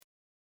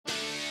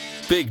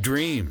Big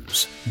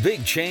dreams,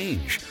 big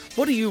change.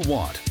 What do you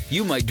want?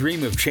 You might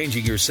dream of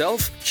changing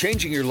yourself,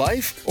 changing your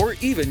life, or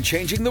even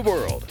changing the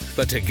world.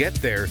 But to get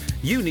there,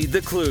 you need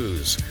the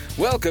clues.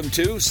 Welcome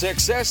to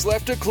Success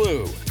Left a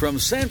Clue. From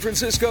San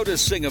Francisco to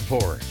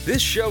Singapore,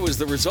 this show is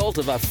the result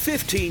of a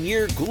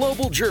 15-year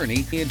global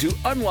journey into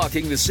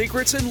unlocking the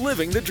secrets and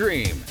living the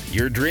dream.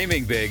 You're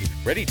dreaming big,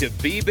 ready to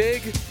be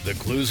big? The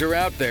clues are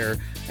out there.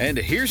 And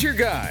here's your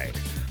guide,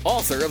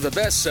 author of the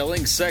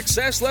best-selling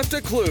Success Left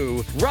a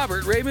Clue,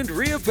 Robert Raymond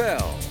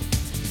Riopel.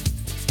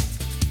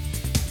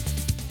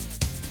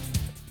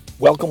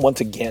 Welcome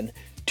once again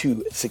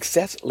to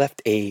Success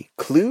Left a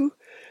Clue.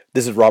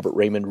 This is Robert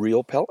Raymond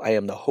Riopel. I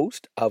am the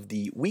host of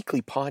the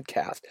weekly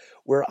podcast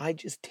where I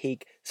just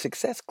take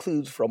success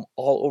clues from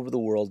all over the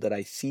world that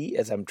I see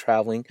as I'm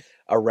traveling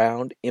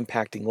around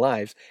impacting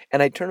lives,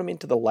 and I turn them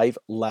into the life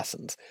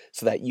lessons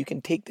so that you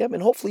can take them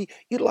and hopefully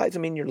utilize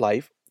them in your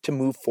life to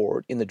move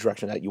forward in the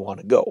direction that you want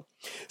to go.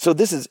 So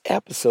this is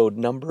episode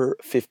number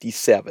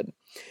 57,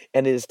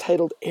 and it is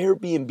titled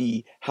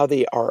Airbnb, How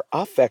They Are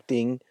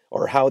Affecting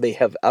or How They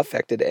Have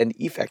Affected and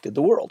Effected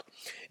the World.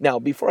 Now,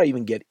 before I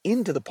even get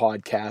into the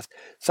podcast,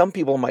 some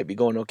people might be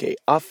going, okay,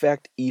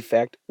 affect,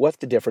 effect, what's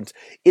the difference?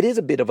 It is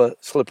a bit of a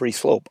slippery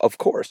slope, of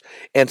course.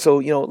 And so,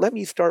 let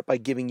me start by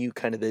giving you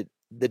kind of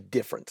the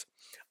difference.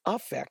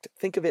 Affect,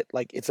 think of it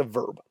like it's a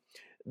verb.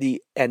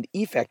 And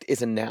effect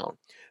is a noun.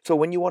 So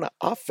when you want to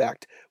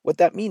affect, what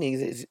that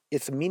means is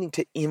it's a meaning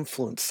to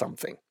influence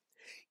something.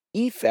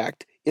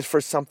 Effect is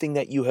for something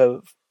that you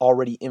have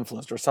already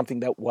influenced or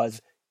something that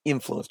was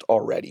influenced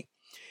already.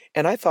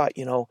 And I thought,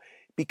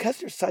 because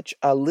there's such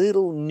a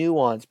little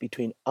nuance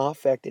between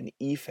affect and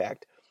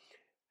effect,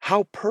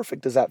 how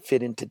perfect does that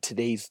fit into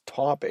today's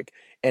topic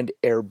and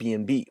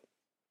Airbnb?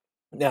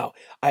 Now,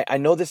 I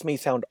know this may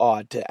sound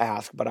odd to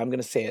ask, but I'm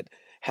going to say it.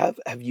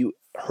 Have you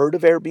heard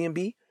of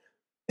Airbnb?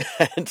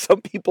 And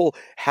some people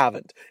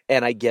haven't,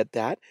 and I get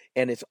that,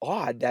 and it's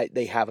odd that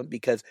they haven't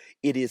because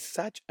it is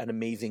such an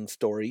amazing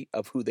story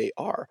of who they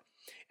are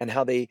and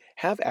how they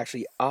have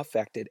actually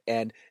affected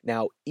and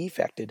now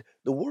effected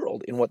the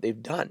world in what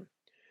they've done.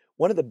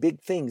 One of the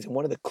big things and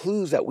one of the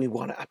clues that we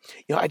want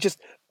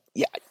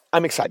to,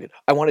 I'm excited.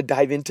 I want to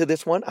dive into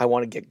this one. I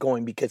want to get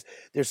going because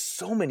there's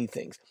so many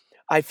things.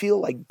 I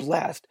feel like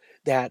blessed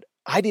that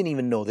I didn't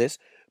even know this,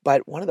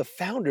 but one of the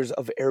founders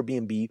of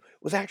Airbnb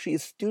was actually a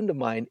student of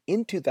mine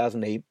in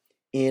 2008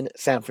 in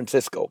San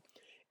Francisco.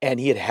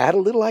 And he had a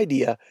little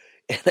idea.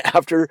 And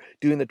after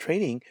doing the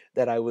training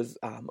that I was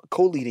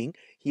co-leading,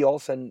 he all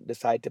of a sudden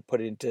decided to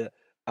put it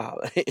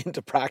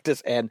into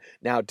practice. And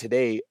now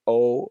today,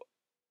 oh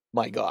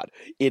my God,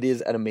 it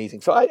is an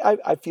amazing. So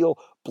I feel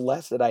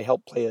blessed that I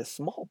helped play a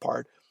small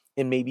part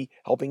in maybe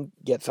helping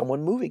get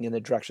someone moving in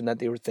the direction that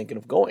they were thinking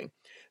of going.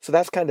 So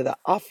that's kind of the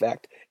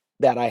effect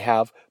that I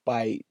have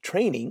by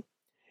training,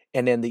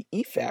 and then the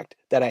effect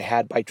that I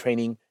had by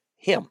training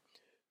him.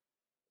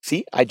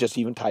 See, I just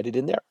even tied it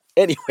in there.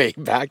 Anyway,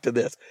 back to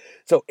this.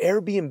 So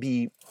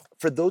Airbnb,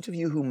 for those of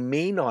you who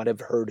may not have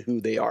heard who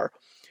they are,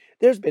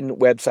 there's been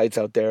websites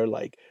out there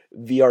like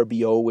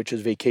VRBO, which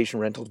is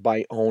Vacation Rentals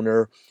by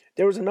Owner.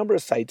 There was a number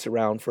of sites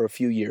around for a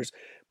few years,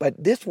 but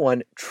this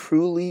one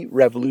truly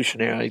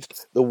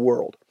revolutionized the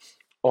world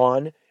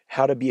on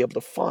how to be able to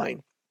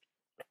find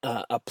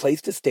a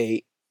place to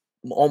stay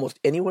almost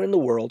anywhere in the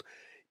world,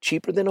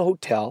 cheaper than a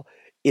hotel.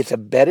 It's a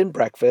bed and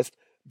breakfast,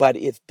 but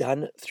it's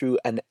done through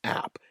an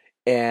app.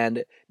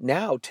 And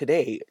now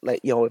today,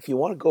 if you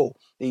want to go,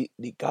 they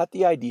got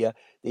the idea.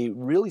 They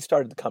really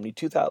started the company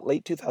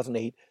late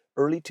 2008,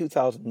 early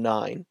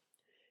 2009.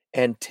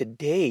 And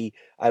today,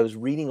 I was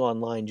reading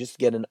online just to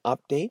get an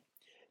update.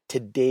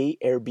 Today,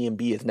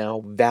 Airbnb is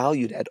now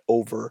valued at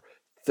over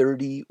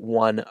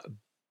 31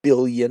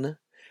 billion.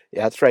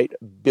 That's right,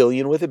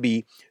 billion with a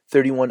B,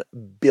 $31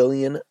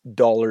 billion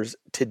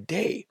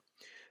today.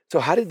 So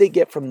how did they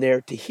get from there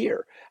to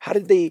here? How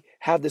did they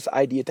have this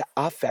idea to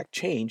affect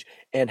change,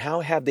 and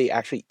how have they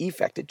actually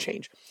effected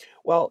change?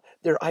 Well,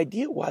 their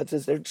idea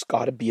is there's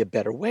got to be a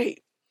better way.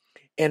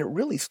 And it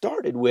really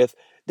started with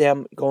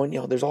them going,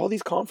 there's all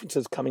these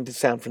conferences coming to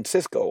San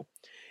Francisco,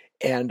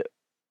 and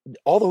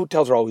all the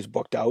hotels are always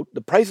booked out. The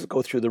prices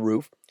go through the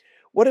roof.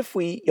 What if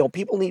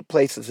people need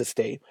places to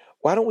stay?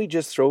 Why don't we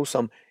just throw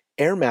some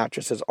air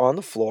mattresses on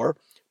the floor,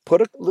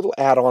 put a little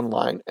ad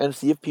online, and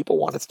see if people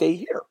want to stay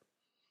here?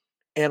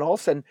 And all of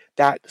a sudden,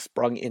 that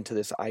sprung into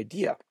this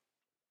idea.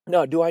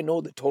 Now, do I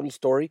know the total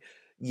story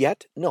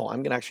yet? No,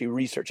 I'm going to actually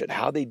research it,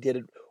 how they did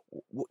it.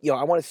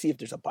 I want to see if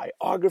there's a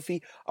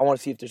biography. I want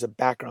to see if there's a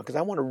background, because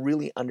I want to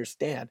really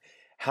understand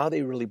how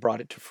they really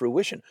brought it to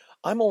fruition.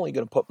 I'm only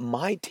going to put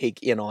my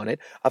take in on it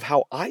of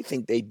how I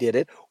think they did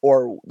it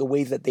or the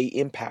ways that they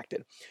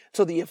impacted.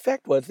 So the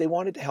effect was they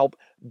wanted to help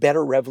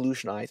better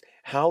revolutionize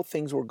how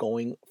things were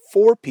going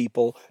for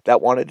people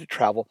that wanted to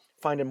travel,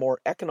 find a more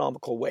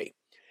economical way.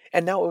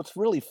 And now what's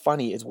really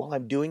funny is while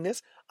I'm doing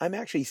this, I'm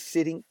actually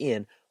sitting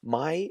in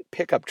my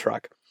pickup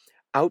truck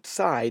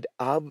outside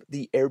of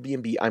the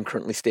Airbnb I'm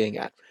currently staying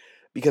at,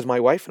 because my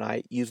wife and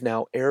I use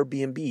now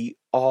Airbnb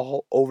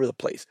all over the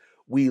place.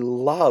 We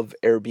love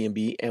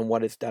Airbnb and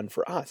what it's done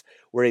for us.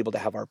 We're able to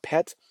have our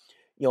pets.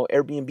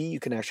 Airbnb, you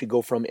can actually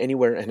go from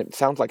anywhere, and it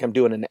sounds like I'm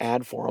doing an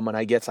ad for them, and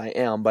I guess I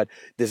am, but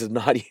this is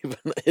not even,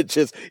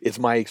 it's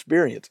my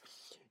experience.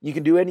 You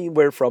can do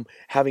anywhere from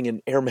having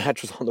an air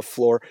mattress on the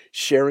floor,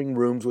 sharing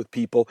rooms with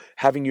people,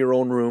 having your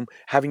own room,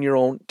 having your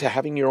own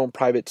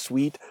private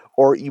suite,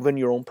 or even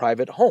your own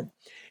private home.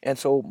 And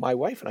so my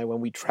wife and I, when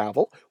we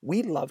travel,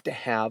 we love to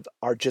have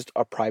just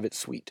a private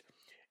suite.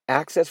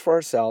 Access for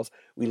ourselves.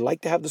 We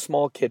like to have the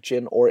small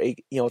kitchen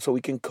so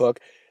we can cook.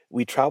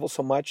 We travel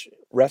so much,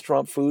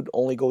 restaurant food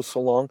only goes so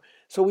long.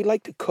 So we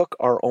like to cook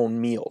our own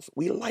meals.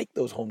 We like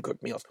those home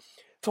cooked meals.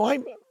 So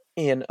I'm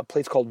in a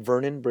place called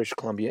Vernon, British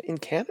Columbia in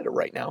Canada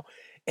right now.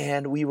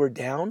 And we were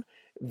down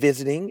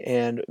visiting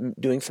and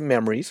doing some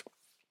memories.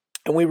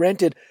 And we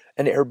rented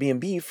an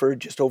Airbnb for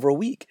just over a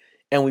week.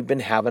 And we've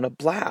been having a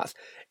blast.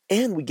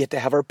 And we get to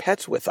have our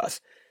pets with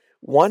us.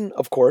 One,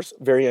 of course,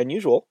 very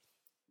unusual,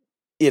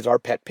 is our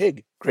pet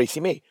pig, Gracie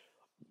May.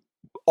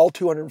 All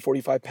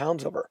 245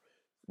 pounds of her.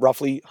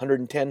 Roughly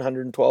 110,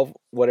 112,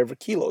 whatever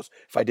kilos,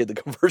 if I did the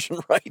conversion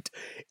right.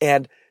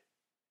 And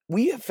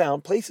we have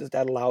found places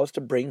that allow us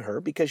to bring her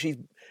because she's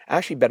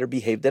actually better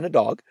behaved than a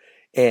dog.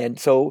 And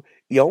so,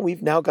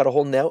 we've now got a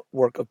whole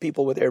network of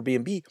people with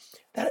Airbnb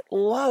that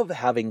love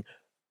having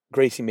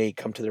Gracie May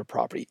come to their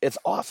property. It's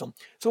awesome.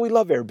 So we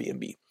love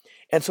Airbnb.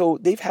 And so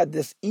they've had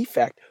this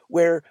effect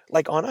where,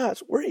 like on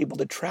us, we're able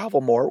to travel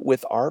more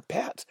with our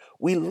pets.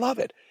 We love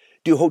it.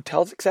 Do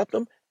hotels accept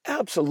them?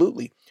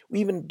 Absolutely. We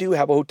even do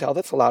have a hotel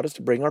that's allowed us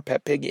to bring our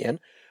pet pig in,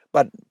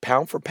 but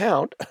pound for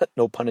pound,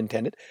 no pun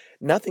intended,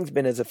 nothing's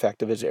been as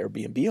effective as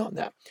Airbnb on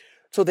that.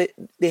 So they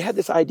had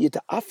this idea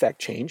to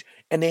affect change,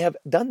 and they have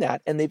done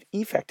that, and they've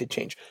effected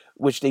change,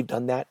 which they've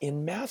done that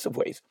in massive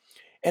ways.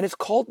 And it's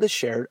called the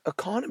shared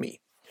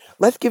economy.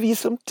 Let's give you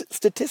some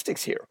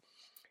statistics here.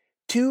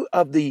 Two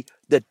of the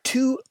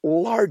two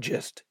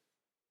largest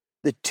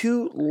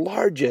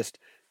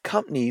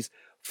companies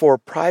for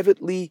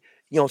privately,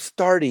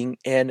 starting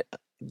and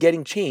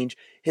getting change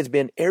has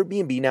been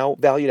Airbnb, now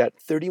valued at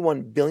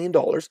 $31 billion,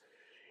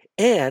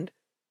 and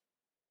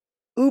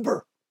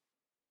Uber.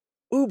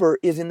 Uber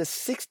is in the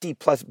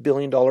 $60+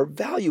 billion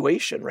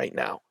valuation right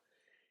now.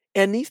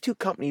 And these two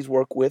companies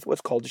work with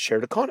what's called the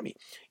shared economy.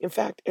 In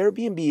fact,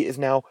 Airbnb is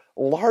now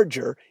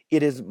larger.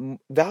 It is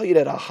valued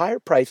at a higher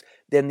price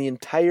than the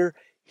entire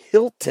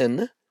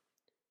Hilton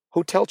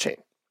hotel chain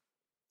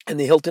and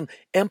the Hilton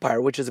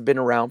Empire, which has been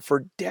around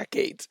for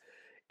decades.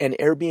 And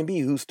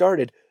Airbnb, who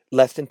started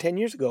less than 10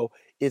 years ago,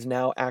 is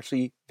now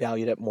actually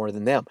valued at more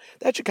than them.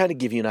 That should kind of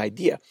give you an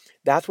idea.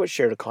 That's what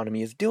shared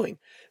economy is doing.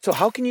 So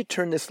how can you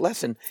turn this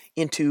lesson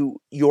into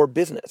your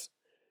business?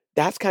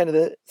 That's kind of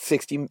the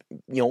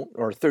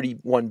or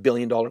 $31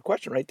 billion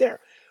question right there.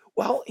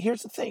 Well,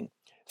 here's the thing.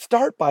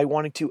 Start by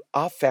wanting to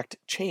affect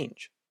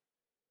change.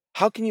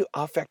 How can you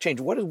affect change?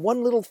 What is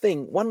one little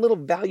thing, one little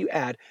value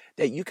add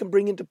that you can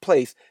bring into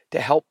place to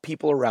help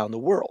people around the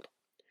world?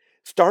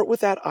 Start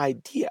with that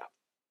idea.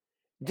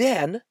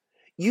 Then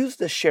use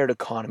the shared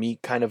economy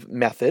kind of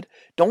method.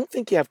 Don't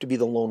think you have to be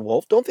the lone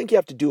wolf. Don't think you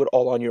have to do it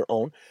all on your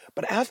own.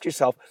 But ask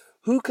yourself,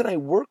 who can I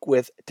work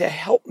with to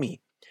help me?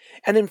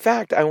 And in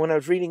fact, when I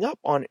was reading up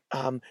on,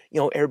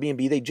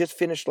 Airbnb, they just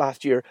finished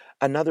last year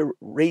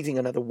raising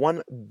another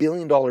 $1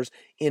 billion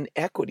in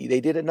equity. They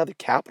did another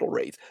capital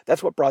raise.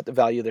 That's what brought the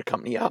value of their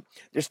company up.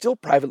 They're still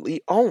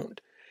privately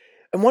owned.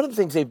 And one of the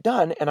things they've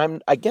done,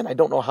 and I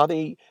don't know how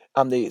the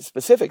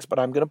specifics, but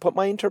I'm going to put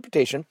my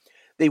interpretation.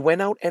 They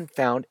went out and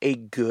found a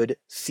good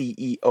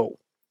CEO.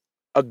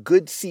 A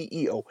good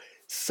CEO.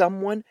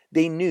 Someone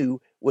they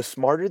knew was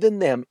smarter than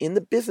them in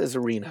the business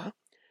arena.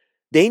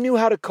 They knew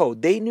how to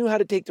code. They knew how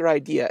to take their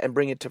idea and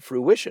bring it to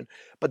fruition,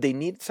 but they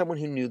needed someone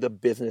who knew the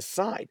business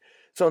side.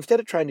 So instead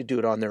of trying to do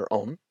it on their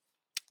own,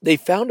 they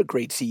found a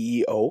great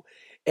CEO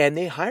and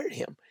they hired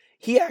him.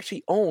 He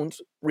actually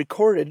owns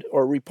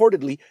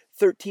reportedly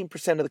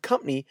 13% of the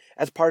company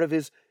as part of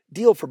his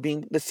deal for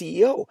being the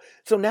CEO.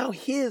 So now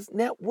his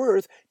net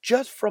worth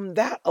just from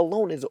that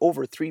alone is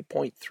over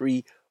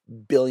 $3.3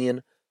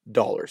 billion.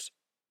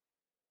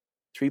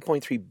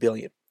 $3.3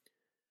 billion.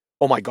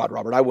 Oh my God,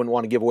 Robert, I wouldn't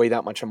want to give away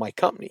that much of my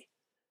company.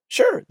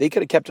 Sure, they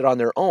could have kept it on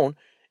their own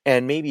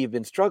and maybe have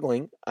been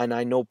struggling. And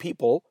I know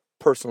people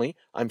personally,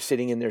 I'm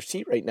sitting in their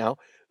seat right now,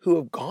 who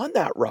have gone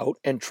that route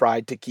and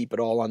tried to keep it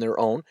all on their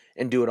own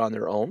and do it on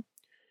their own.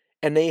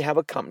 And they have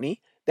a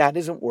company that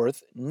isn't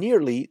worth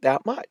nearly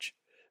that much.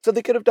 So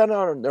they could have done it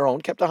on their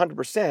own, kept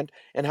 100%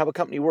 and have a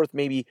company worth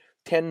maybe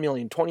 10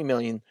 million, 20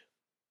 million,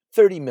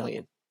 30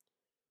 million.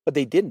 But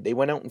they didn't. They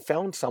went out and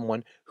found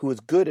someone who was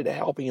good at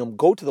helping them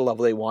go to the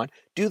level they want,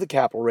 do the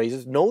capital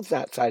raises, knows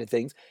that side of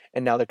things,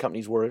 and now their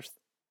company's worth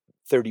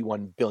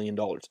 $31 billion.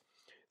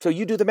 So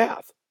you do the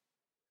math.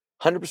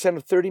 100%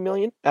 of 30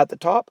 million at the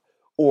top,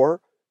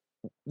 or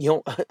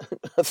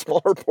a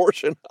smaller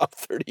portion of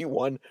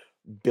 $31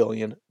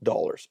 billion.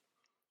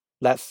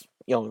 That's,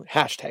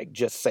 hashtag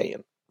just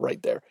saying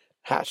right there.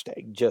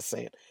 Hashtag just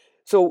saying.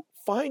 So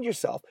find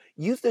yourself,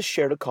 use the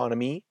shared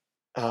economy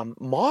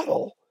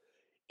model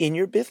in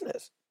your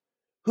business.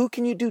 Who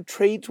can you do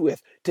trades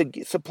with to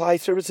supply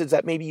services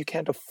that maybe you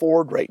can't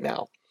afford right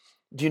now?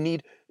 Do you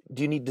need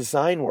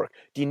design work?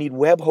 Do you need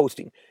web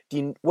hosting?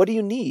 What do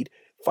you need?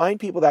 Find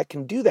people that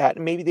can do that,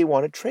 and maybe they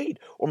want to trade,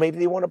 or maybe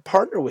they want to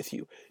partner with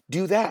you.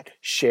 Do that.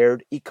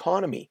 Shared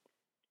economy.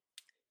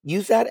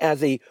 Use that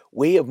as a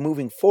way of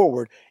moving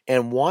forward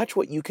and watch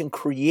what you can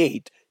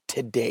create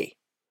today.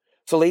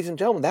 So, ladies and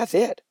gentlemen, that's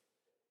it.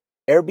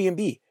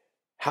 Airbnb,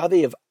 how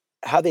they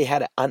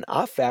had an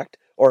effect,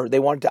 or they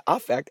wanted to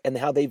affect, and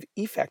how they've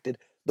affected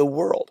the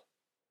world.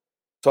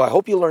 So I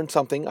hope you learned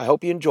something. I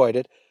hope you enjoyed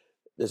it.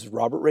 This is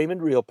Robert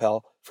Raymond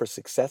Riopel for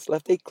Success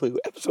Left a Clue,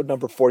 episode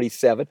number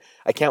 47.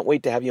 I can't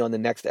wait to have you on the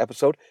next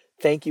episode.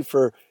 Thank you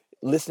for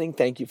listening.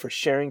 Thank you for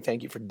sharing.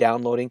 Thank you for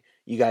downloading.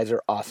 You guys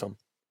are awesome.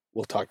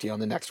 We'll talk to you on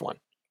the next one.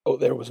 Oh,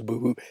 there was a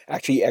boo-boo.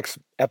 Actually,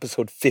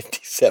 episode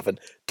 57.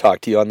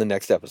 Talk to you on the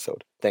next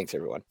episode. Thanks,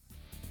 everyone.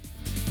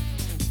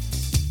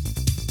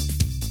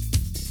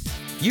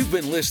 You've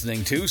been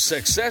listening to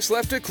Success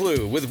Left a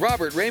Clue with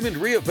Robert Raymond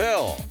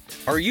Riopel.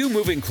 Are you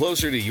moving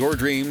closer to your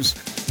dreams?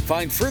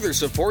 Find further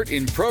support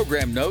in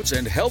program notes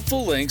and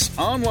helpful links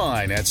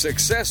online at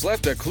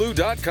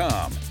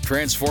successleftaclue.com.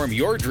 Transform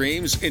your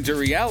dreams into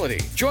reality.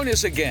 Join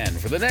us again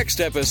for the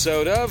next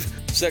episode of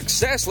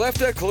Success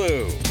Left a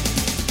Clue.